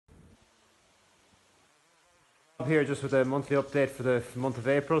I'm here just with a monthly update for the month of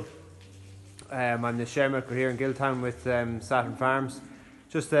April. I'm the Sharemilker here in Gilltown with Saturn Farms.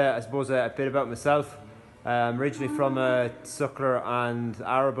 Just I suppose a bit about myself. I'm originally from a suckler and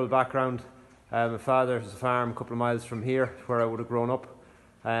arable background. My father has a farm a couple of miles from here where I would have grown up.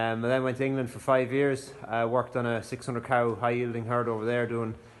 I then went to England for 5 years. I worked on a 600 cow high yielding herd over there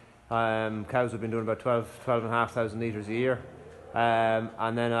doing cows have been doing about 12,500 litres a year.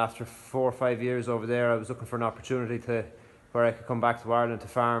 And then after 4 or 5 years over there, I was looking for an opportunity where I could come back to Ireland to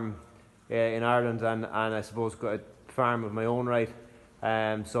farm in Ireland and I suppose got a farm of my own right.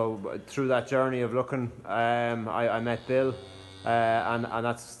 So through that journey of looking, I met Bill, and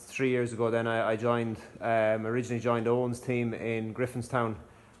that's 3 years ago. Then I joined, originally joined Eoghan's team in Griffinstown,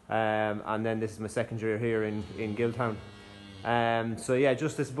 and then this is my second year here in Gilltown. So yeah,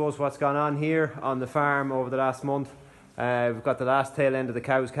 just I suppose what's gone on here on the farm over the last month. We've got the last tail end of the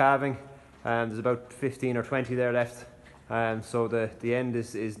cows calving. There's about 15 or 20 there left, so the end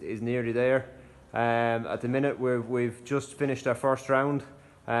is nearly there. At the minute we've just finished our first round.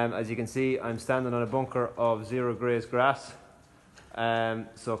 As you can see, I'm standing on a bunker of zero graze grass.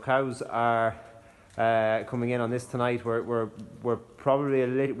 So cows are coming in on this tonight. We're probably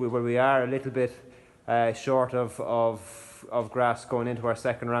we are a little bit short of grass going into our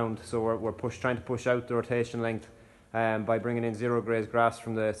second round. So we're trying to push out the rotation length by bringing in zero graze grass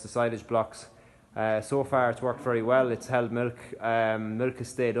from the silage blocks. So far it's worked very well. It's held milk. Milk has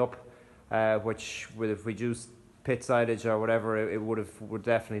stayed up, which if we used pit silage or whatever, it would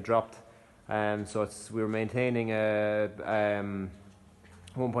definitely dropped. So we're maintaining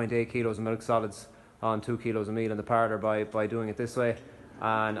 1.8 kilos of milk solids on 2 kilos of meal in the parlour by doing it this way.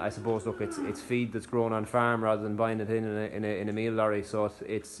 And I suppose, look, it's feed that's grown on farm rather than buying it in a meal lorry, so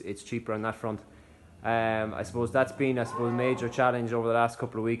it's cheaper on that front. I suppose that's been a major challenge over the last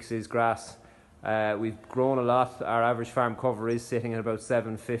couple of weeks is grass. We've grown a lot. Our average farm cover is sitting at about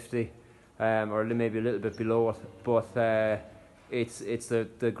 750, or maybe a little bit below it. But it's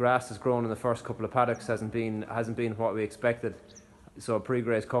the grass has grown in the first couple of paddocks hasn't been what we expected. So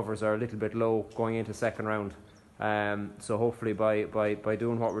pre-graze covers are a little bit low going into second round. So hopefully by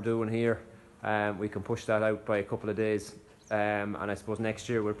doing what we're doing here, we can push that out by a couple of days. And I suppose next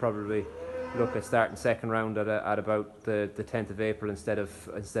year we'll probably look at starting second round at about the 10th of April instead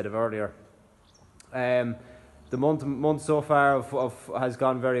of earlier. The month so far has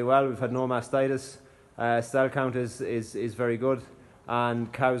gone very well. We've had no mastitis. Cell count is very good,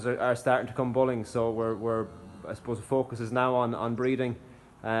 and cows are starting to come bulling. So we're I suppose the focus is now on breeding.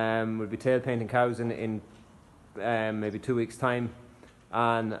 We'll be tail painting cows in maybe 2 weeks' time,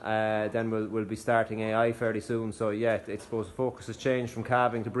 and then we'll be starting AI fairly soon. So yeah, I suppose the focus has changed from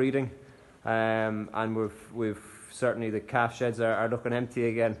calving to breeding. And we've certainly the calf sheds are looking empty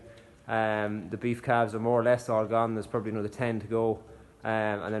again. The beef calves are more or less all gone. There's probably another 10 to go,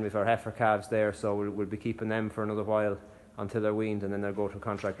 and then we've our heifer calves there, so we'll be keeping them for another while until they're weaned, and then they'll go to a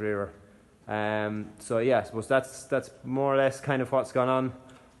contract rearer. So yeah, I suppose that's more or less kind of what's going on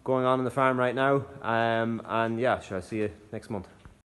in the farm right now. And yeah, I'll see you next month.